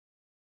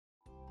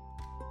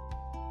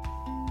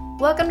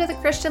Welcome to the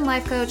Christian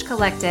Life Coach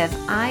Collective.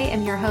 I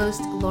am your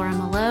host, Laura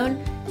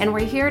Malone, and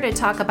we're here to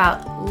talk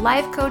about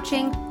life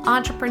coaching,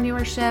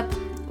 entrepreneurship,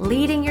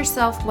 leading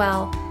yourself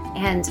well,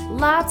 and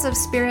lots of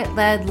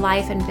spirit-led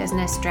life and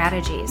business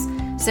strategies.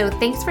 So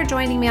thanks for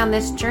joining me on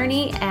this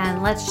journey,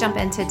 and let's jump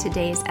into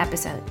today's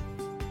episode.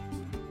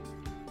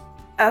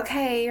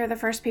 Okay, you're the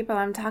first people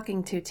I'm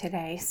talking to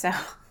today, so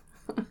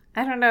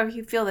I don't know if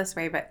you feel this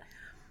way, but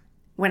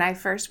when I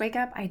first wake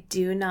up, I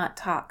do not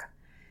talk.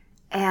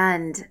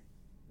 And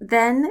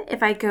then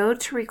if I go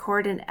to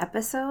record an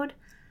episode,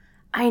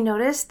 I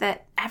notice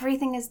that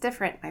everything is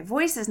different. My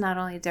voice is not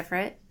only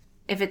different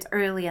if it's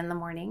early in the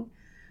morning,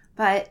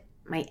 but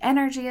my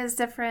energy is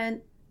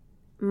different.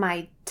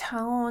 My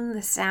tone,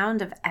 the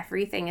sound of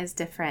everything is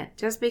different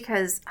just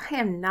because I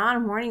am not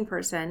a morning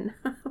person.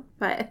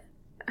 But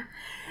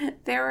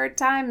there are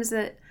times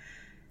that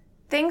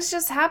things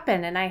just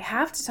happen and I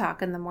have to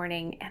talk in the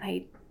morning and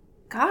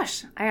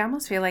I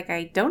almost feel like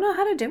I don't know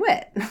how to do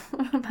it.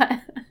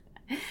 But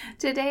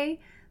today,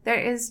 there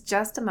is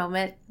just a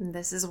moment, and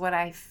this is what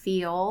I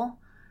feel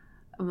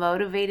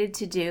motivated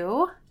to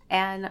do,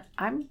 and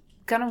I'm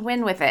gonna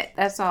win with it.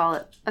 That's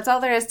all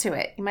there is to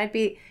it.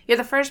 You're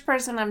the first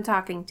person I'm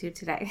talking to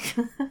today.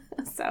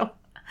 So,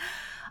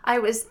 I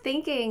was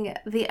thinking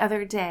the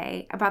other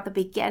day about the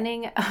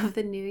beginning of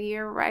the new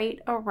year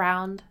right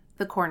around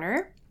the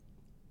corner,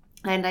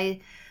 and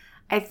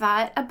I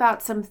thought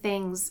about some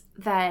things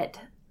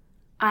that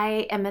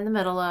I am in the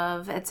middle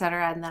of,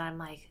 etc., and then I'm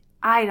like,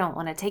 I don't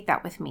want to take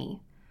that with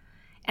me.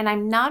 And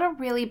I'm not a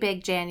really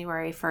big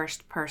January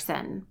 1st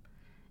person.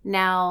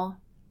 Now,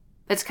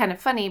 it's kind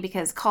of funny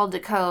because Called to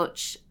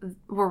Coach,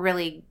 we're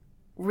really,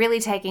 really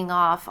taking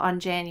off on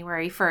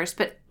January 1st.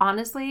 But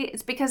honestly,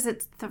 it's because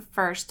it's the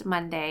first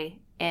Monday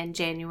in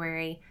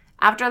January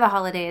after the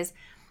holidays.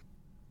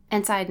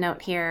 And side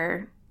note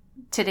here,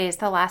 today's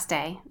the last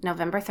day,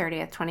 November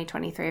 30th,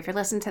 2023. If you're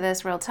listening to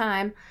this real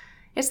time,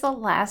 it's the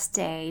last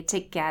day to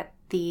get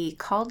the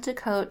Called to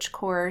Coach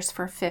course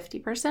for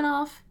 50%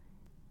 off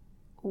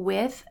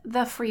with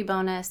the free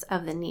bonus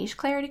of the Niche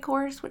Clarity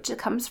course, which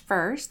comes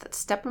first. That's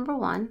step number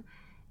 1.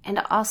 And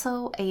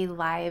also a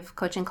live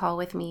coaching call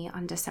with me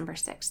on December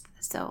 6th.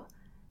 So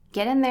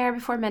get in there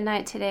before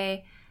midnight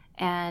today,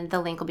 and the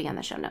link will be on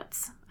the show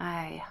notes.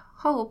 I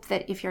hope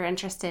that if you're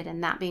interested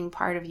in that being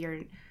part of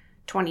your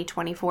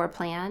 2024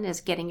 plan, is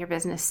getting your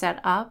business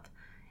set up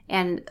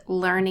and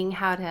learning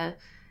how to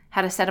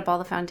set up all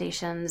the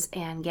foundations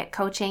and get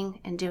coaching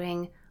and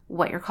doing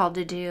what you're called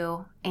to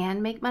do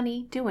and make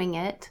money doing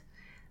it,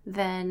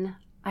 then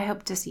I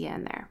hope to see you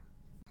in there.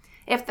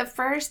 If the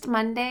first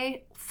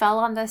Monday fell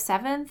on the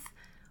 7th,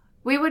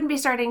 we wouldn't be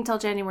starting till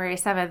January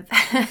 7th.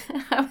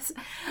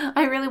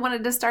 I really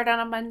wanted to start on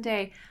a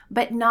Monday,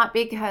 but not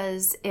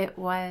because it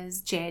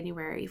was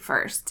January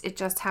 1st. It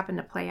just happened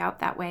to play out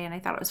that way, and I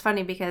thought it was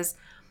funny because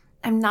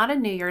I'm not a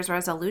New Year's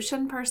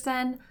resolution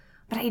person,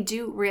 but I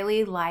do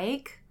really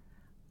like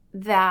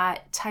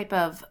that type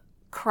of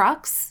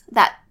crux,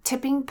 that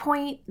tipping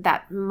point,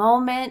 that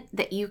moment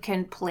that you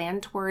can plan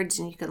towards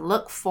and you can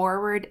look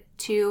forward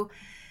to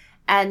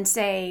and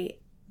say,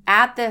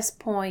 at this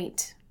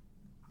point,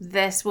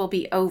 this will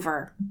be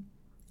over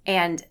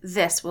and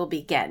this will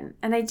begin.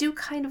 And I do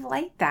kind of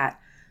like that.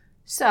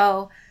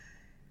 So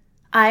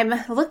I'm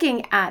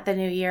looking at the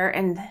new year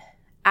and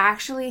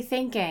actually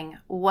thinking,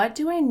 what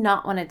do I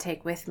not want to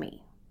take with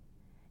me?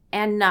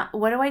 And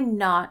what do I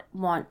not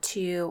want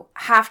to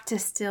have to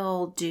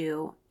still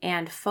do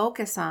and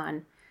focus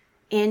on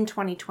in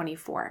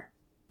 2024?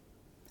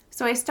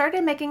 So I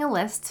started making a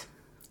list,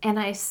 and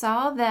I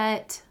saw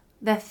that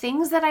the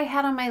things that I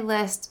had on my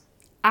list,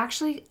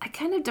 actually, I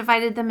kind of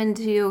divided them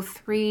into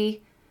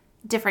 3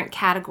 different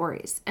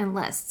categories and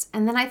lists.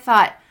 And then I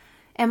thought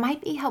it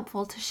might be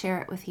helpful to share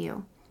it with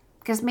you,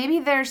 because maybe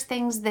there's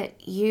things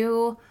that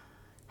you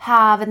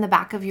have in the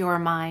back of your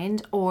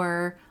mind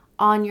or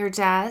on your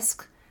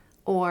desk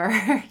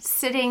or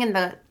sitting in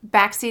the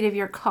backseat of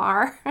your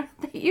car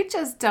that you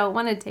just don't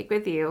want to take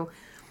with you.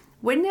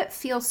 Wouldn't it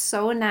feel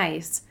so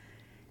nice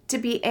to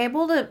be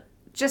able to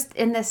just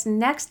in this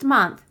next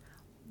month,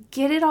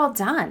 get it all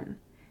done,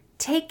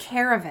 take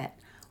care of it,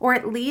 or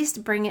at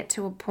least bring it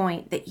to a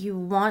point that you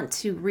want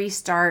to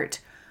restart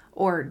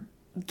or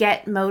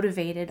get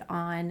motivated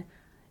on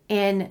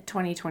in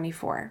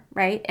 2024,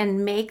 right?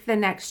 And make the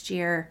next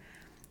year,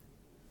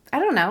 I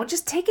don't know,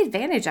 just take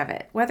advantage of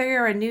it. Whether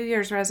you're a New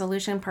Year's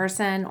resolution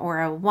person or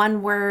a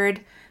one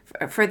word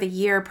for the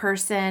year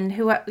person,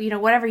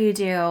 whatever you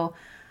do,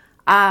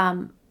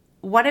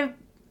 what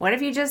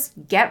if you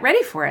just get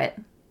ready for it?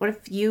 What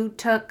if you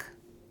took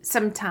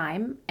some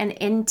time and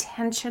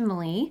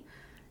intentionally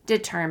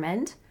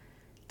determined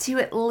to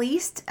at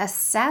least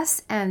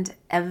assess and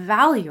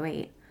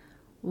evaluate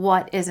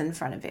what is in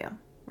front of you,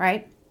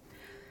 right?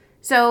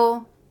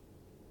 So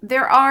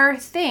there are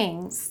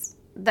things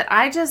that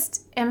I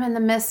just am in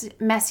the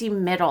messy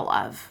middle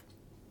of.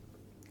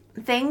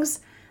 Things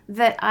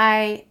that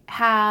I'm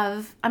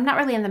not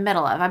really in the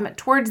middle of. I'm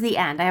towards the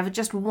end. I have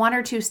just 1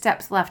 or 2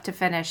 steps left to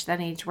finish that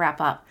I need to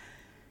wrap up.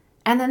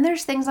 And then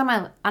there's things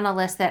on a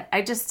list that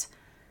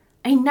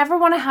I never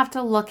want to have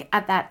to look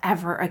at that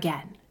ever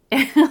again.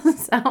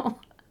 So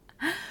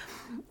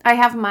I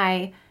have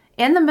my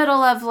in the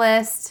middle of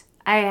list,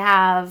 I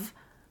have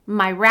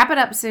my wrap it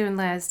up soon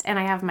list, and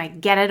I have my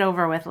get it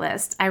over with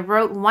list. I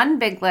wrote one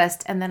big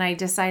list, and then I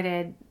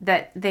decided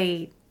that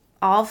they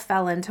all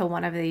fell into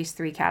one of these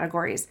 3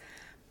 categories.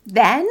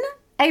 Then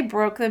I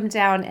broke them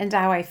down into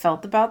how I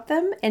felt about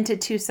them into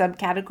 2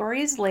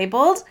 subcategories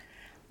labeled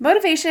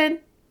motivation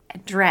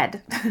and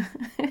dread.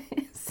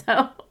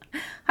 So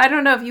I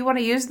don't know if you want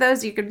to use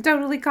those, you can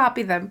totally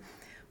copy them,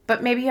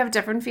 but maybe you have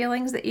different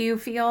feelings that you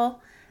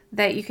feel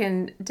that you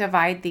can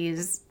divide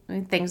these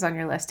things on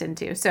your list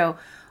into. So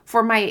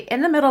for my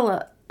in the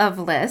middle of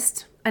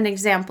list, an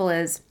example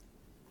is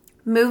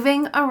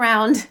moving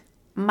around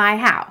my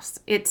house.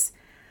 It's,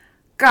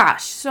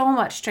 gosh, so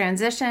much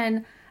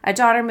transition. A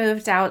daughter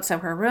moved out, so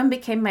her room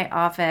became my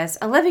office.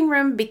 A living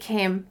room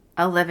became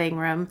a living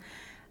room,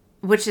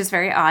 which is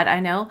very odd,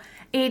 I know.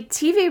 A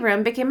TV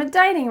room became a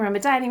dining room. A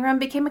dining room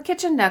became a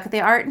kitchen nook.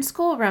 The art and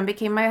school room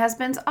became my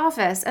husband's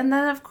office. And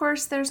then, of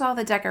course, there's all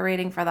the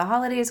decorating for the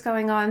holidays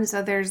going on.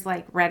 So there's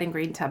like red and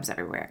green tubs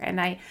everywhere. And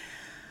I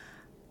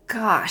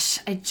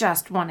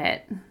just want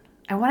it.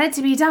 I want it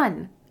to be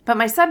done. But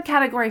my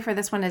subcategory for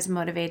this one is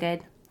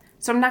motivated.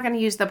 So I'm not going to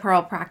use the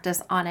Pearl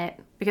practice on it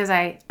because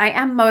I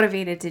am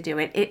motivated to do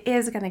it. It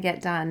is going to get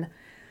done.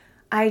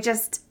 I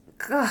just,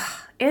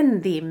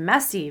 in the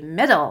messy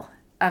middle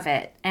of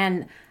it.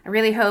 And I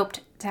really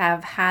hoped to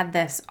have had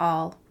this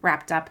all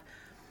wrapped up.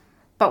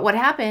 But what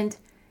happened,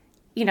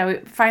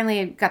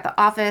 finally got the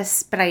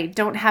office, but I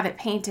don't have it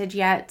painted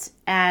yet.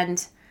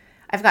 And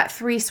I've got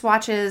 3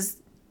 swatches,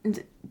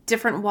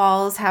 different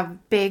walls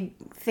have big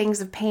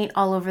things of paint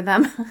all over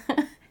them.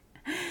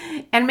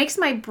 And makes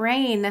my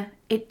brain,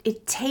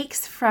 it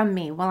takes from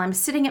me while I'm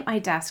sitting at my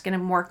desk and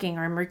I'm working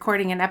or I'm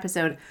recording an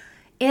episode.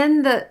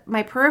 In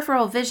my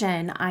peripheral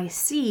vision, I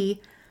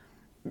see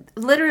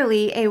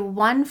literally a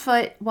 1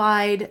 foot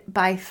wide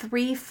by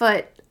 3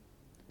 foot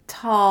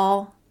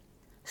tall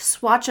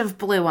swatch of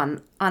blue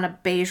on a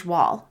beige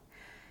wall.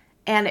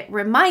 And it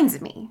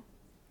reminds me,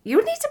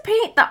 you need to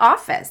paint the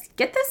office.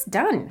 Get this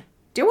done.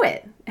 Do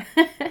it.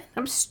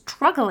 I'm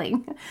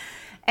struggling.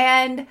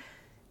 And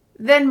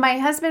then my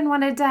husband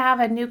wanted to have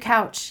a new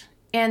couch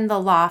in the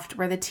loft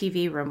where the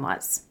TV room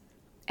was.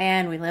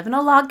 And we live in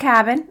a log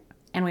cabin,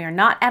 and we are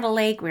not at a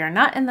lake. We are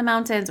not in the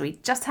mountains. We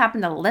just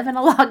happen to live in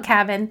a log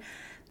cabin.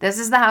 This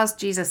is the house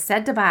Jesus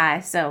said to buy,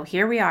 so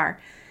here we are.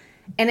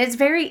 And it's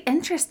very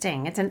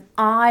interesting. It's an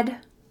odd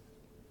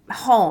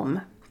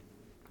home,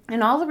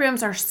 and all the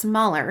rooms are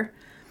smaller,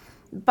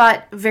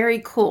 but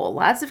very cool.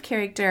 Lots of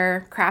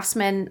character,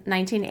 craftsman,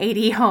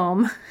 1980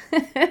 home.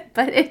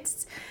 But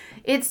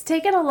it's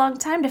taken a long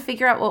time to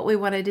figure out what we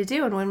wanted to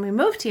do. And when we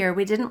moved here,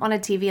 we didn't want a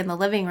TV in the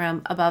living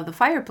room above the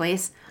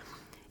fireplace,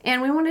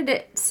 and we wanted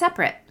it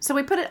separate. So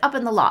we put it up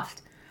in the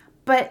loft.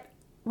 But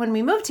when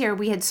we moved here,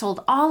 we had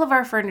sold all of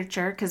our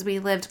furniture because we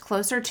lived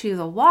closer to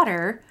the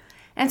water.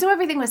 And so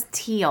everything was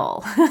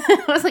teal.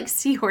 It was like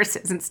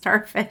seahorses and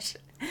starfish.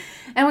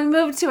 And we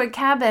moved to a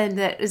cabin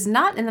that is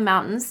not in the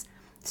mountains.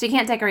 So you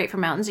can't decorate for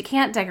mountains. You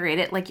can't decorate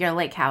it like your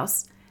lake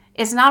house.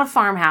 It's not a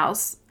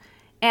farmhouse.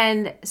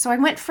 And so I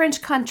went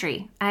French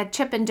country. I had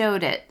Chip and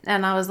Doed it.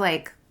 And I was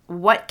like,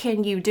 what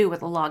can you do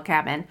with a log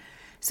cabin?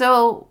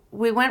 So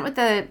we went with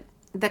the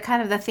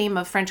kind of the theme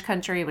of French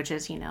country, which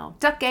is,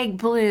 duck egg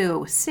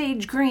blue,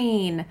 sage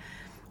green,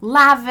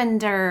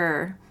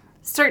 lavender,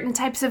 certain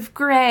types of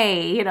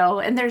gray,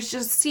 and there's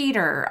just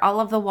cedar. All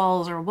of the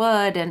walls are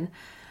wood, and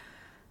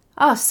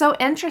so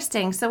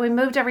interesting. So we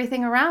moved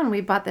everything around.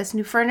 We bought this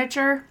new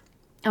furniture.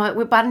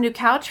 We bought a new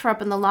couch for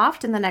up in the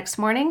loft, and the next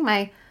morning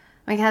my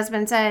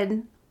husband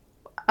said,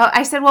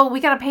 I said, well, we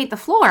got to paint the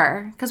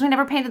floor because we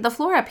never painted the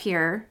floor up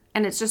here,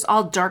 and it's just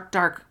all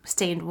dark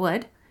stained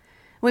wood.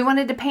 We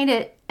wanted to paint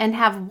it and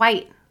have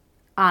white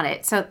on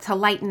it, so to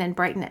lighten and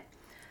brighten it.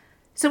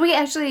 So we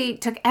actually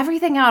took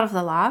everything out of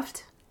the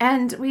loft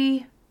and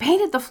we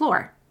painted the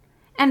floor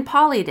and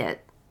polyed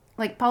it,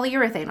 like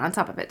polyurethane on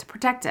top of it to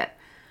protect it.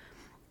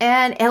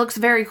 And it looks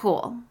very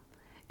cool.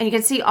 And you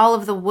can see all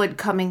of the wood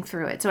coming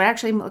through it. So it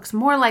actually looks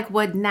more like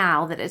wood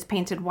now that it's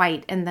painted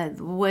white and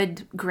the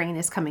wood grain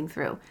is coming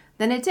through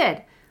than it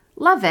did.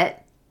 Love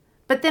it.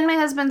 But then my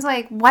husband's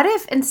like, what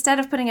if instead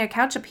of putting a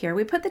couch up here,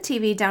 we put the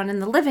TV down in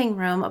the living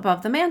room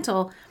above the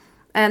mantle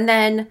and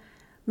then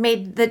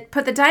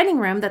put the dining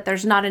room that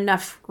there's not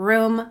enough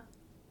room.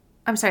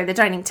 I'm sorry, the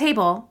dining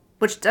table,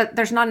 which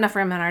there's not enough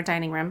room in our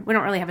dining room. We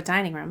don't really have a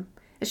dining room.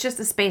 It's just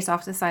the space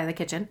off the side of the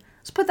kitchen.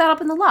 Let's put that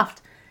up in the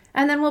loft.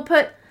 And then we'll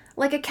put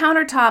like a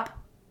counter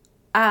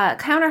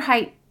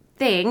height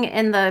thing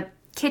in the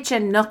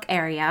kitchen nook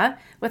area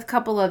with a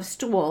couple of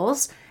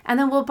stools. And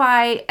then we'll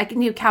buy a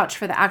new couch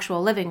for the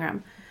actual living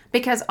room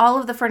because all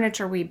of the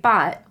furniture we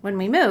bought when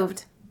we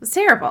moved was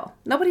terrible.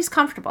 Nobody's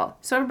comfortable.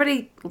 So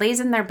everybody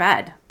lays in their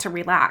bed to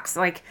relax.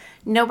 Like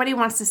nobody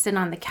wants to sit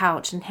on the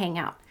couch and hang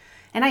out.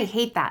 And I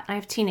hate that. I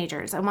have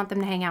teenagers. I want them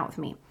to hang out with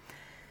me.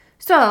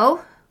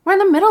 So we're in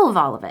the middle of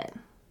all of it.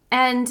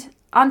 and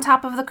on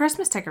top of the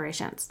Christmas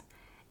decorations.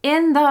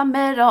 In the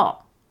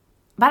middle.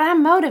 But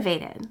I'm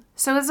motivated.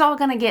 So it's all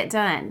going to get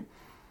done.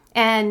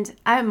 And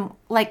I'm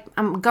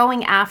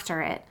going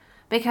after it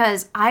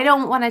because I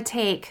don't want to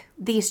take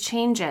these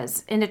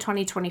changes into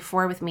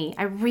 2024 with me.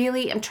 I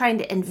really am trying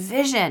to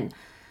envision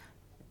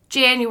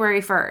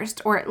January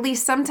 1st, or at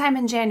least sometime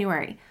in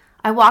January.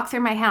 I walk through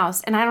my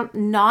house and I'm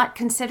not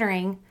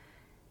considering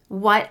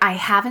what I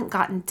haven't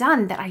gotten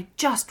done that I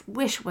just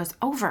wish was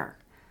over.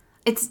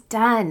 It's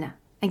done,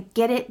 and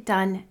get it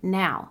done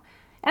now.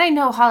 And I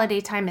know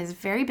holiday time is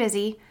very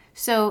busy,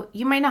 so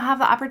you might not have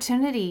the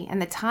opportunity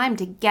and the time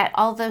to get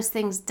all those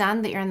things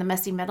done that you're in the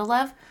messy middle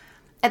of.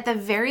 At the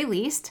very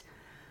least,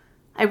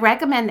 I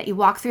recommend that you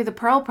walk through the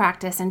Pearl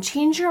practice and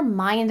change your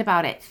mind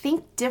about it.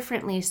 Think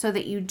differently so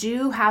that you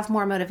do have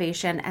more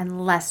motivation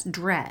and less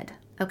dread,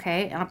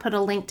 okay? And I'll put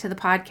a link to the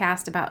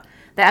podcast about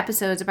the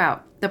episodes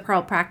about the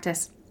Pearl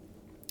practice.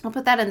 I'll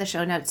put that in the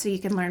show notes so you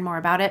can learn more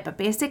about it. But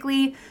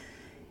basically,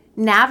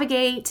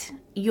 navigate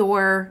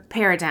your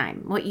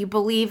paradigm, what you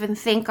believe and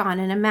think on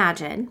and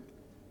imagine,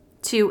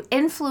 to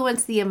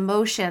influence the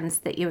emotions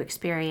that you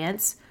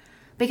experience,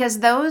 because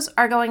those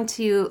are going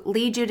to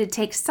lead you to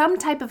take some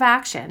type of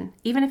action,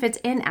 even if it's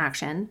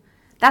inaction.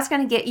 That's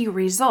going to get you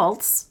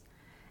results,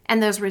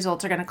 and those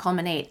results are going to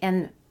culminate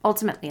in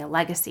ultimately a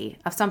legacy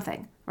of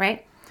something,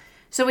 right?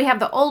 So we have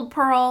the old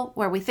Pearl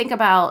where we think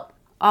about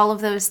all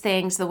of those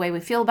things, the way we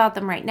feel about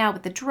them right now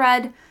with the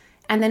dread,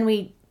 and then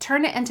we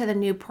turn it into the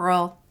new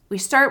Pearl. We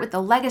start with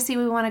the legacy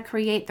we want to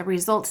create, the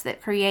results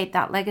that create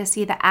that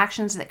legacy, the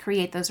actions that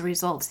create those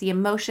results, the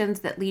emotions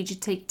that lead you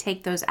to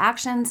take those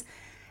actions,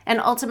 and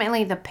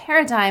ultimately the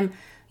paradigm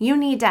you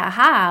need to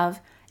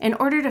have in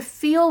order to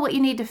feel what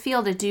you need to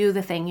feel to do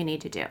the thing you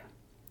need to do.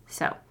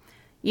 So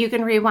you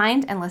can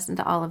rewind and listen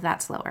to all of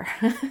that slower.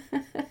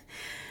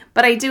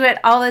 But I do it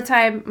all the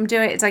time.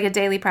 It's like a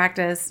daily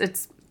practice.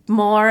 It's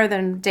more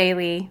than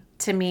daily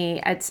to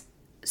me. It's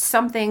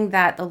something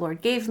that the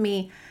Lord gave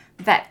me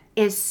that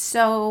is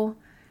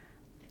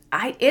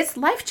it's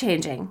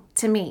life-changing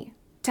to me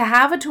to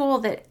have a tool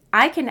that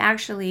I can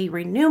actually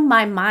renew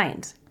my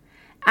mind.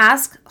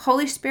 Ask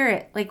Holy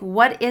Spirit,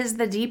 what is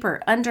the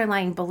deeper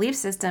underlying belief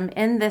system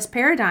in this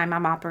paradigm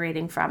I'm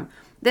operating from?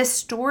 This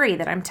story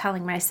that I'm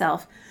telling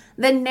myself,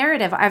 the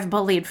narrative I've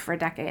believed for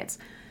decades.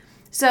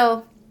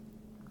 So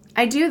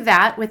I do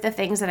that with the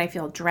things that I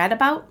feel dread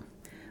about,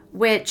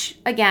 which,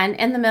 again,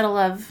 in the middle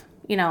of,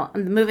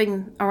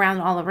 moving around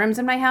all the rooms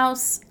in my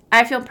house,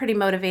 I feel pretty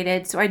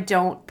motivated, so I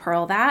don't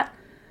Pearl that.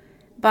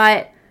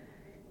 But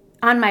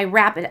on my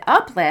wrap it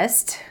up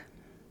list,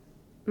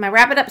 my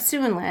wrap it up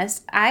soon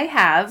list, I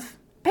have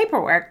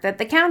paperwork that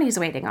the county's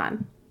waiting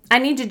on. I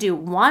need to do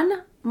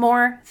one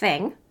more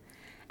thing,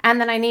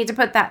 and then I need to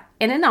put that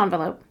in an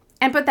envelope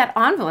and put that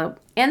envelope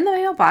in the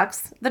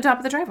mailbox at the top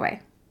of the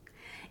driveway.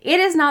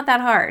 It is not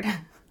that hard,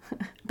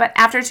 but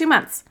after 2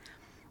 months,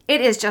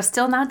 it is just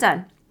still not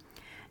done.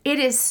 It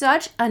is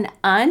such an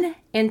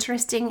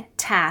uninteresting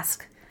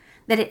task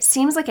that it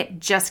seems like it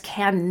just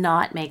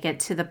cannot make it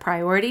to the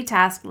priority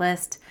task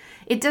list.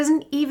 It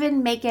doesn't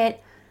even make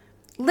it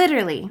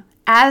literally.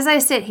 As I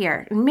sit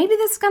here, maybe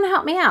this is going to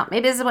help me out.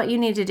 Maybe this is what you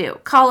need to do.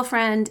 Call a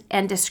friend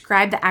and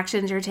describe the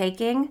actions you're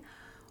taking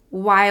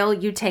while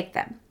you take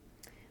them.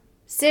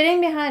 Sitting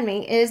behind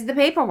me is the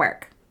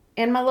paperwork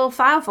in my little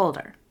file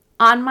folder.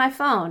 On my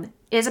phone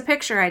is a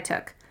picture I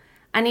took.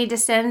 I need to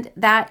send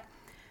that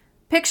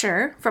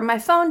picture from my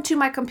phone to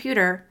my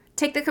computer,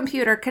 take the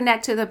computer,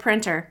 connect to the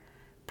printer,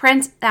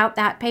 print out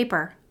that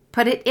paper,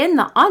 put it in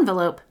the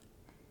envelope,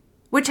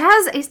 which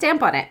has a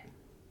stamp on it.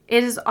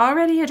 It is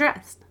already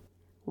addressed.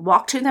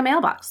 Walk to the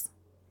mailbox.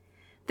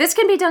 This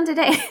can be done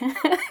today.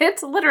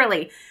 It's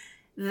literally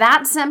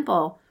that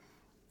simple.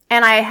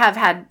 And I have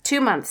had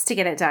 2 months to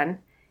get it done.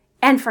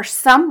 And for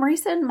some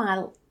reason,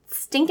 my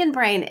stinking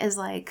brain is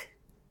like,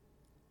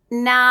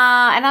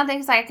 nah, I don't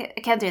think so. I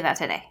can't do that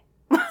today.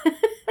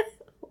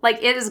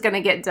 It is going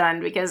to get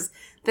done because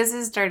this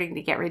is starting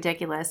to get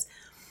ridiculous.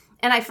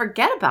 And I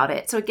forget about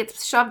it. So it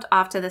gets shoved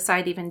off to the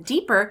side even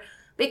deeper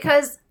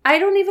because I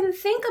don't even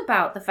think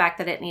about the fact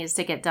that it needs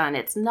to get done.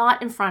 It's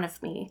not in front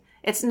of me.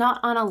 It's not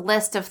on a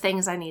list of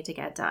things I need to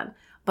get done.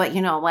 But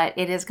you know what?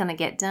 It is going to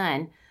get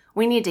done.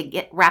 We need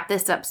to wrap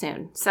this up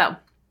soon. So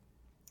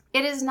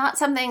it is not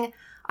something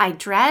I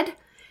dread.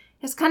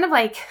 It's kind of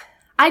like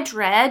I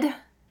dread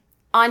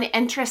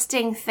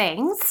uninteresting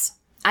things.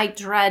 I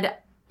dread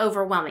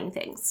overwhelming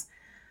things.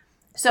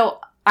 So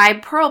I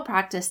Pearl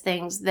practice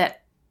things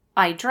that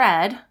I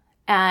dread,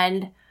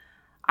 and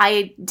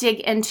I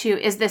dig into,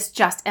 is this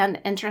just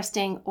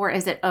uninteresting, or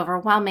is it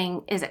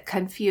overwhelming? Is it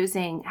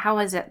confusing? How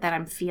is it that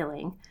I'm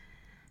feeling?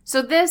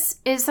 So this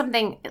is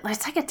something,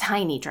 it's like a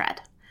tiny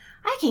dread.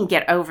 I can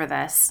get over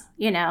this,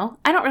 I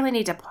don't really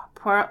need to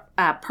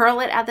Pearl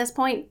it at this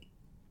point.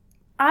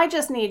 I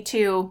just need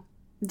to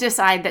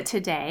decide that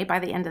today, by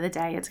the end of the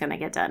day, it's going to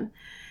get done.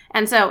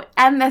 And so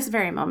at this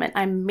very moment,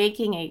 I'm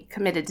making a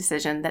committed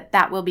decision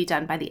that will be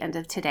done by the end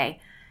of today.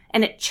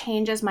 And it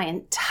changes my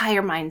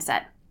entire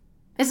mindset.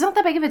 It's not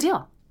that big of a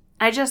deal.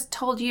 I just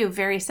told you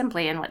very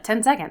simply in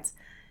 10 seconds,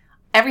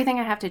 everything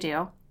I have to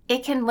do.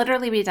 It can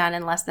literally be done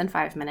in less than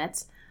 5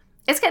 minutes.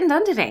 It's getting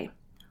done today.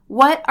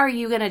 What are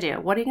you going to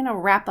do? What are you going to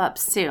wrap up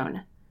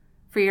soon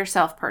for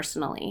yourself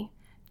personally?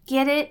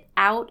 Get it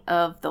out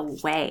of the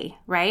way,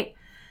 right?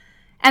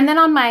 And then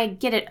on my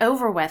get it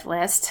over with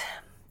list,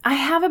 I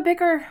have a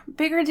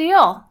bigger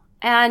deal.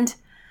 And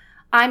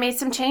I made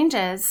some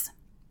changes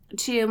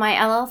to my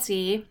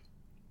LLC,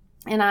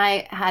 and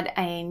I had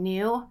a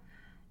new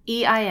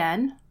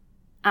EIN,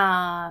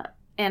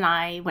 and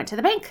I went to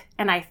the bank,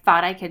 and I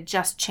thought I could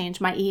just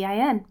change my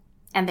EIN.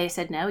 And they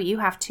said, no, you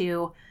have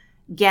to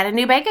get a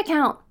new bank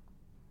account.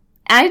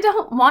 I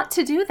don't want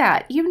to do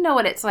that. You know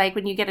what it's like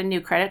when you get a new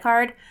credit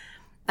card,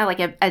 like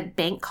a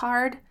bank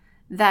card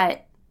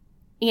that,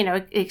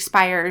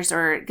 expires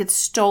or gets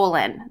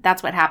stolen.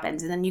 That's what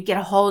happens. And then you get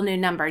a whole new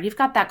number. You've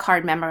got that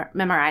card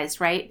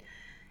memorized, right?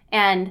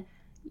 And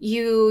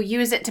you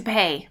use it to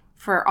pay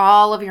for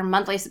all of your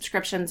monthly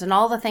subscriptions and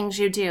all the things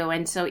you do.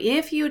 And so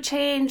if you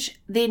change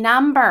the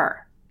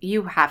number,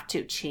 you have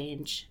to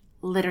change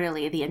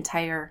literally the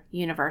entire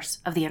universe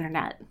of the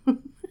internet.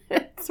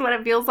 It's what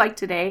it feels like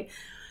today.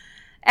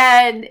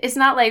 And it's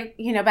not like,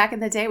 back in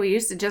the day, we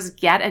used to just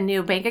get a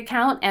new bank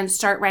account and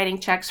start writing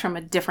checks from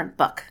a different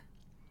book.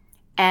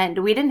 And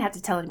we didn't have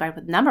to tell anybody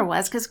what the number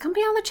was because it could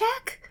be on the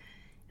check.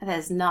 That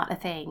is not a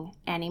thing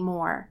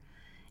anymore.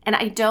 And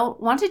I don't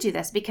want to do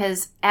this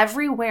because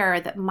everywhere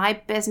that my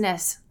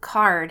business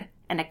card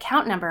and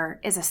account number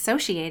is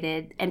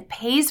associated and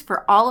pays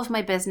for all of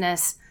my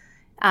business,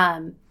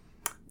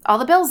 all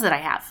the bills that I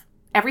have,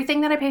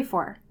 everything that I pay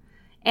for.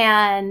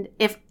 And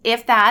if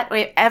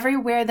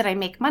everywhere that I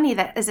make money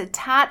that is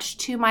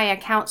attached to my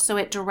account so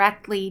it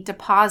directly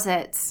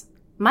deposits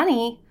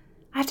money,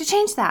 I have to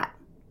change that.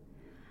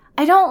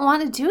 I don't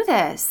want to do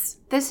this.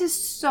 This is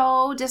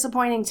so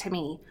disappointing to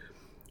me.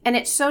 And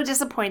it's so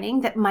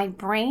disappointing that my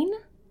brain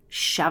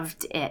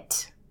shoved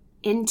it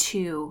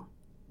into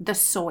the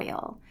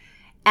soil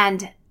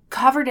and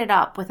covered it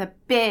up with a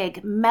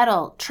big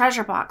metal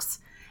treasure box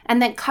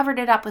and then covered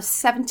it up with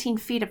 17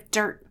 feet of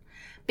dirt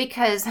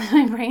because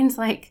my brain's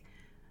like,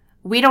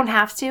 we don't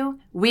have to.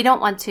 We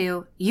don't want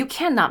to. You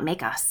cannot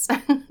make us.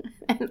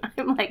 And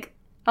I'm like,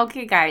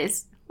 okay,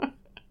 guys.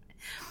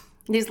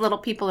 These little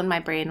people in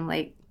my brain, I'm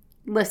like,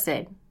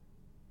 listen,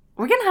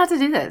 we're going to have to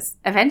do this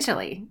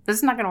eventually. This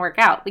is not going to work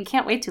out. We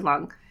can't wait too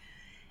long.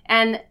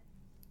 And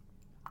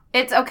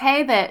it's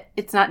okay that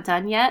it's not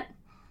done yet.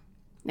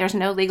 There's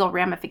no legal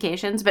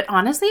ramifications. But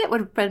honestly, it would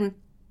have been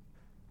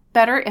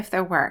better if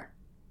there were.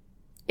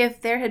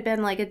 If there had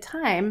been like a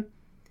time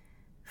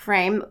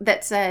frame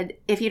that said,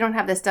 if you don't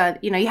have this done,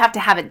 you have to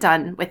have it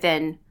done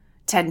within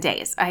 10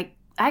 days. I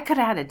could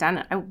have had it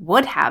done. I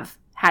would have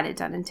had it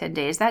done in 10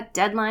 days. That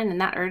deadline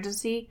and that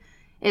urgency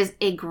is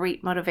a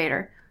great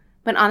motivator.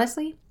 But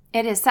honestly,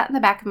 it is set in the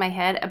back of my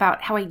head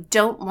about how I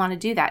don't want to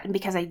do that. And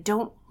because I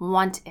don't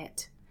want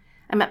it,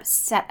 I'm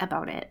upset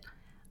about it.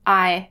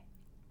 I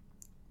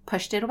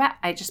pushed it back.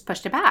 I just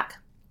pushed it back.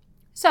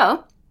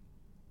 So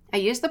I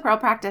used the Pearl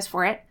practice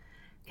for it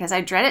because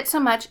I dread it so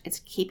much.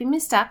 It's keeping me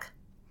stuck.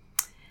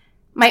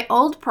 My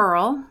old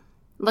Pearl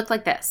looked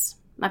like this.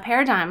 My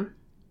paradigm,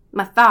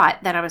 my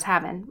thought that I was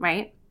having,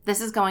 right? This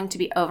is going to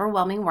be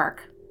overwhelming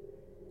work.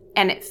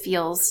 And it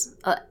feels,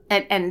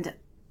 and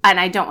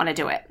I don't want to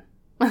do it.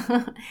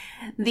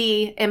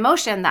 The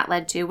emotion that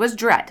led to was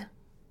dread.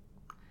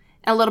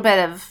 A little bit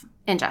of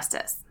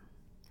injustice.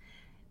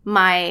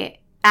 My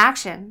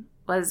action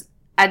was,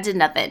 I did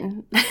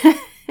nothing.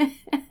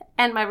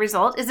 And my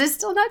result is it's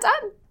still not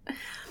done.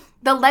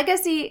 The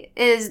legacy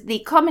is the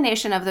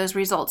culmination of those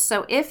results.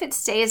 So if it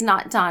stays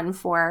not done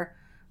for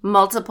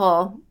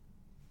multiple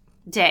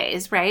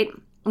days, right?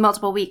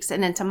 Multiple weeks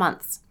and into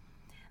months,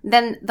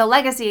 then the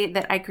legacy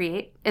that I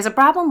create is a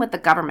problem with the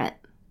government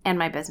and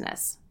my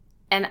business.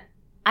 And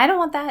I don't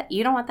want that.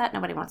 You don't want that.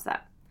 Nobody wants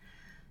that.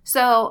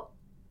 So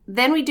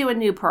then we do a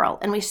new Pearl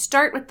and we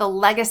start with the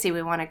legacy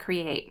we want to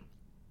create.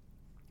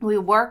 We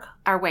work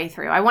our way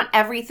through. I want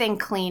everything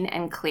clean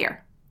and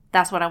clear.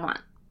 That's what I want.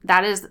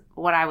 That is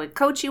what I would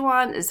coach you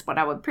on, is what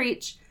I would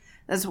preach.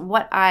 That's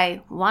what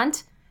I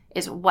want,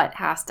 is what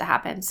has to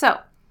happen. So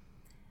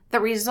the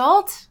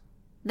result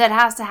that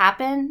has to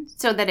happen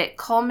so that it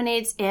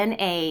culminates in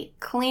a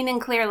clean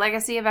and clear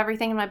legacy of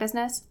everything in my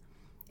business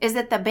is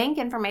that the bank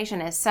information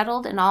is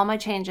settled and all my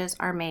changes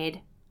are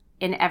made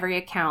in every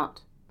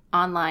account,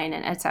 online,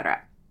 and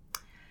etc.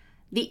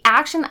 The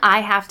action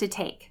I have to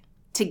take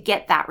to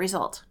get that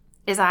result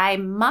is I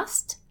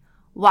must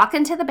walk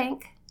into the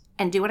bank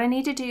and do what I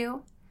need to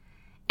do,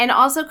 and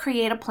also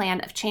create a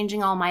plan of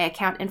changing all my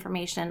account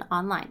information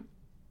online.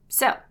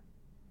 So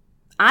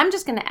I'm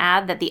just going to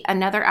add that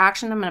another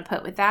action I'm going to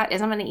put with that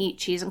is I'm going to eat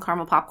cheese and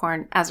caramel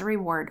popcorn as a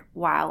reward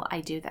while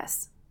I do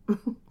this.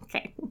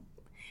 Okay.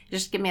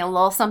 Just give me a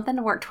little something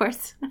to work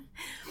towards.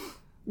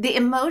 The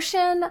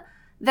emotion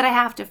that I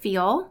have to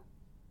feel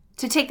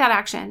to take that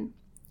action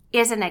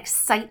is an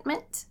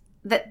excitement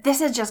that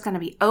this is just going to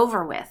be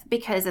over with,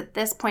 because at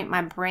this point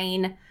my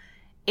brain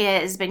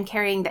has been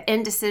carrying the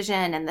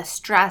indecision and the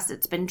stress.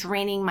 It's been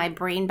draining my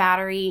brain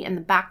battery in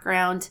the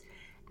background.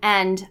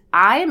 And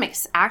I am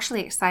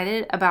actually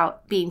excited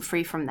about being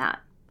free from that.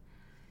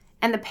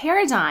 And the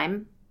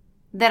paradigm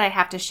that I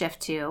have to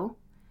shift to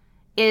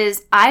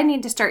is I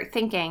need to start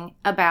thinking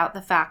about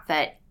the fact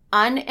that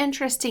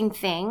uninteresting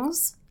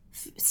things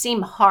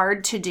seem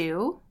hard to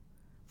do,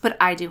 but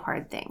I do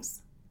hard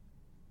things.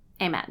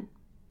 Amen.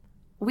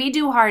 We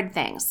do hard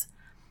things.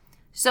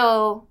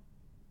 So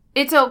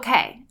it's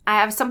okay. I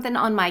have something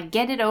on my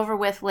get it over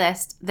with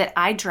list that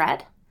I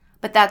dread,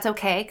 but that's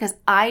okay because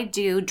I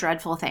do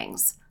dreadful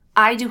things.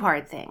 I do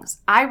hard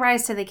things. I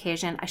rise to the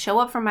occasion. I show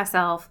up for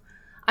myself.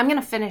 I'm going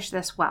to finish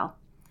this well.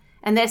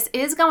 And this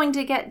is going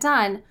to get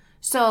done.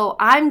 So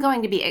I'm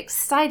going to be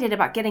excited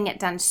about getting it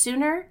done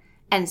sooner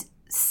and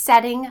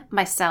setting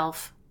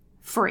myself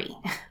free.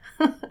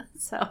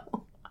 So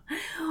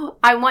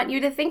I want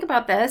you to think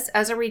about this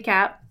as a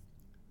recap.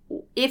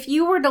 If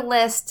you were to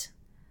list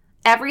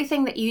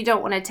everything that you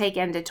don't want to take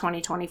into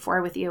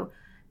 2024 with you,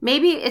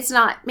 maybe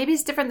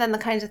it's different than the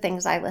kinds of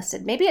things I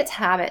listed. Maybe it's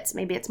habits,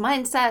 maybe it's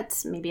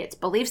mindsets, maybe it's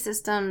belief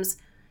systems,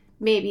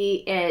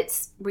 maybe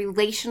it's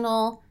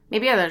relational,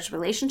 maybe there's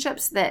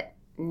relationships that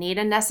need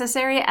a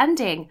necessary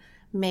ending.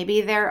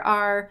 Maybe there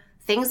are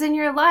things in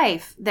your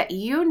life that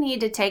you need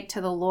to take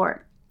to the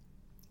Lord.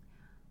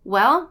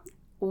 Well,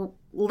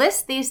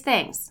 list these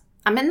things.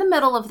 I'm in the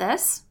middle of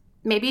this.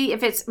 Maybe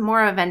if it's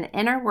more of an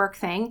inner work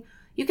thing,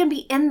 you can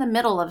be in the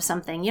middle of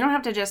something. You don't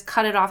have to just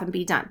cut it off and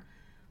be done.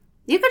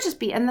 You could just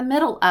be in the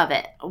middle of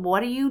it.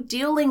 What are you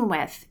dealing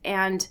with?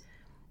 And,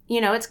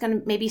 it's going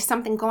to maybe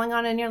something going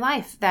on in your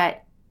life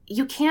that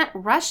you can't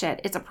rush it.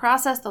 It's a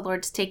process the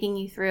Lord's taking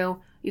you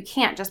through. You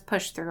can't just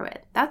push through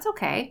it. That's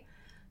okay.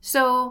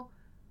 So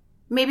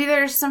maybe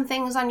there's some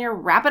things on your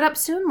wrap it up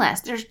soon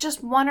list. There's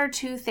just one or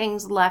two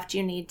things left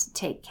you need to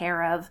take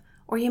care of.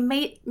 Or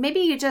maybe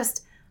you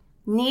just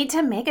need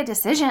to make a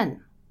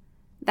decision.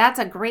 That's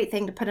a great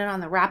thing to put it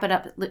on the wrap it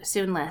up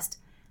soon list.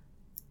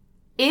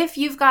 If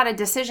you've got a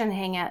decision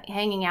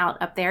hanging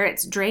out up there,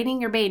 it's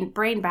draining your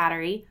brain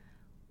battery,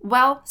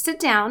 well, sit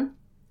down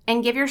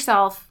and give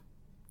yourself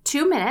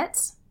 2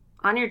 minutes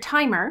on your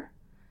timer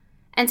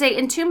and say,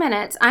 in 2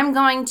 minutes, I'm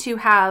going to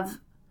have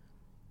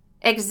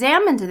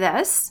examined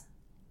this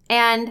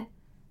and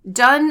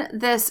done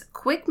this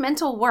quick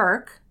mental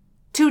work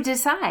to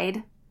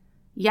decide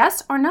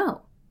yes or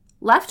no,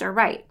 left or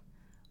right.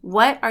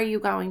 What are you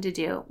going to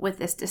do with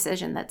this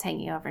decision that's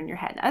hanging over in your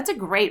head? That's a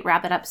great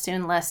wrap it up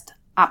soon list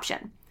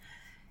option.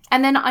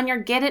 And then on your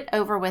get it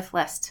over with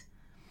list,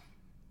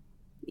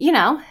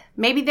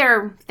 maybe there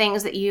are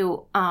things that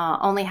you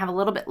only have a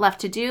little bit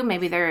left to do.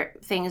 Maybe there are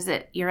things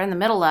that you're in the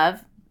middle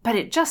of, but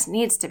it just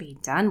needs to be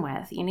done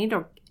with. You need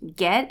to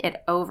get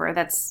it over.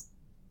 That's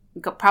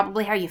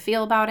probably how you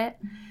feel about it.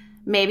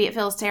 Maybe it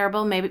feels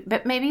terrible,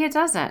 but maybe it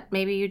doesn't.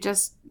 Maybe you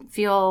just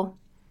feel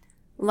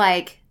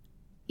like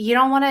you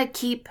don't want to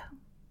keep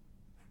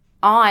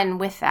on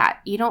with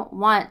that. You don't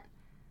want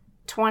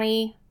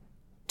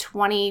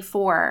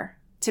 2024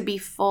 to be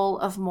full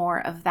of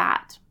more of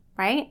that,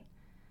 right?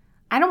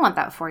 I don't want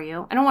that for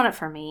you. I don't want it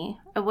for me.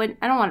 I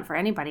don't want it for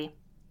anybody.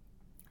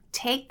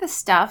 Take the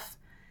stuff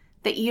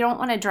that you don't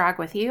want to drag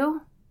with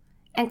you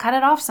and cut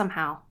it off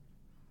somehow.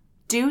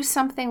 Do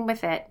something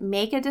with it.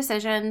 Make a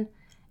decision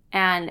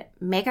and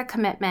make a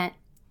commitment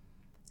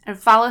and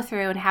follow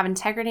through and have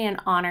integrity and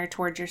honor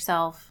towards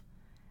yourself.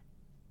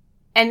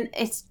 And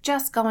it's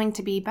just going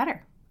to be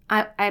better.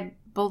 I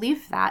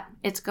believe that.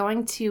 It's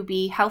going to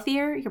be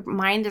healthier. Your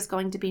mind is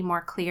going to be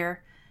more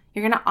clear.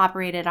 You're going to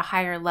operate at a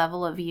higher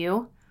level of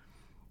you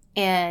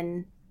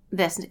in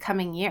this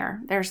coming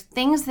year. There's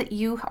things that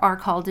you are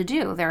called to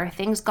do. There are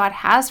things God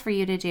has for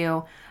you to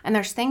do. And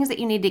there's things that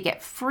you need to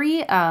get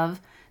free of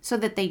so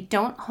that they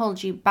don't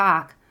hold you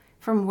back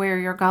from where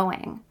you're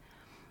going.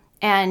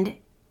 And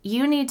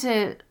you need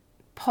to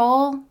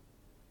pull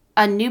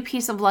a new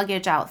piece of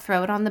luggage out,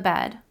 throw it on the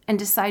bed, and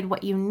decide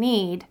what you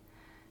need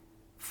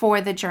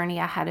for the journey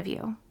ahead of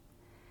you.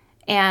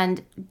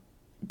 And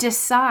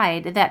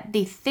decide that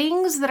the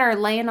things that are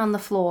laying on the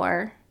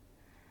floor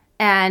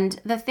and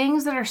the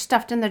things that are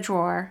stuffed in the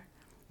drawer,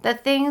 the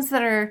things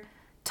that are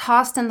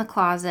tossed in the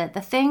closet,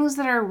 the things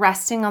that are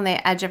resting on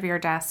the edge of your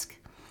desk,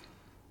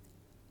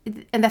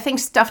 and the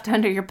things stuffed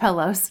under your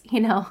pillows,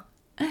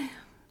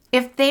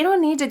 if they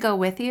don't need to go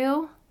with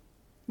you,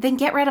 then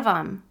get rid of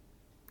them.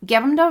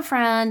 Give them to a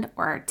friend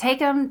or take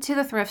them to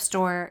the thrift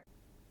store.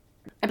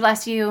 I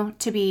bless you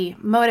to be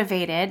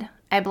motivated.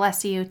 I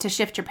bless you to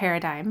shift your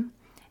paradigm.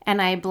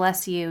 And I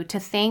bless you to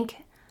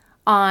think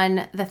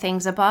on the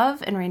things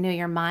above and renew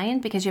your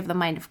mind because you have the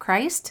mind of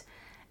Christ.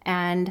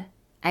 And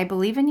I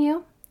believe in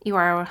you. You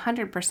are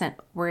 100%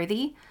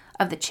 worthy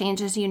of the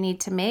changes you need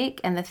to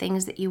make and the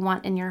things that you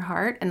want in your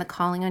heart and the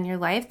calling on your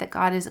life that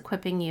God is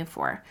equipping you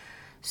for.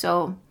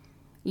 So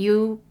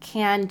you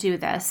can do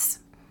this.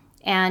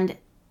 And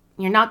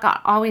you're not going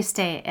to always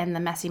stay in the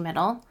messy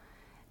middle.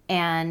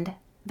 And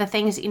the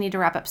things that you need to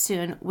wrap up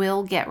soon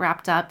will get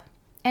wrapped up.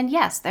 And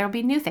yes, there will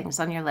be new things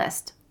on your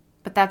list,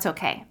 but that's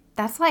okay.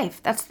 That's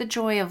life. That's the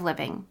joy of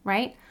living,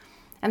 right?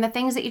 And the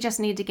things that you just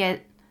need to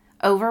get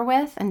over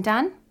with and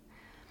done,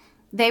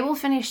 they will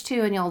finish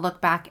too, and you'll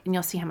look back and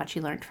you'll see how much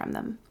you learned from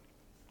them.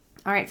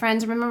 All right,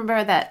 friends,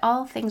 remember that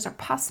all things are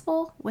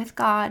possible with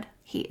God.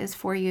 He is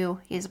for you.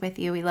 He is with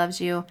you. He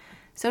loves you.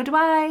 So do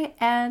I,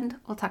 and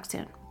we'll talk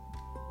soon.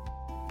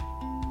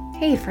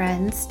 Hey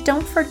friends,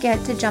 don't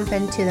forget to jump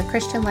into the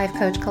Christian Life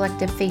Coach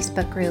Collective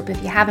Facebook group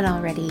if you haven't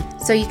already,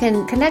 so you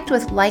can connect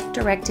with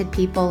like-directed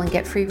people and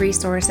get free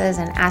resources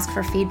and ask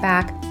for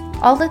feedback,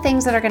 all the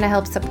things that are going to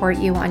help support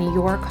you on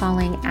your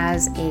calling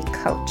as a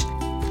coach.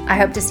 I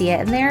hope to see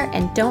it in there,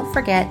 and don't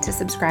forget to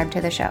subscribe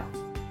to the show.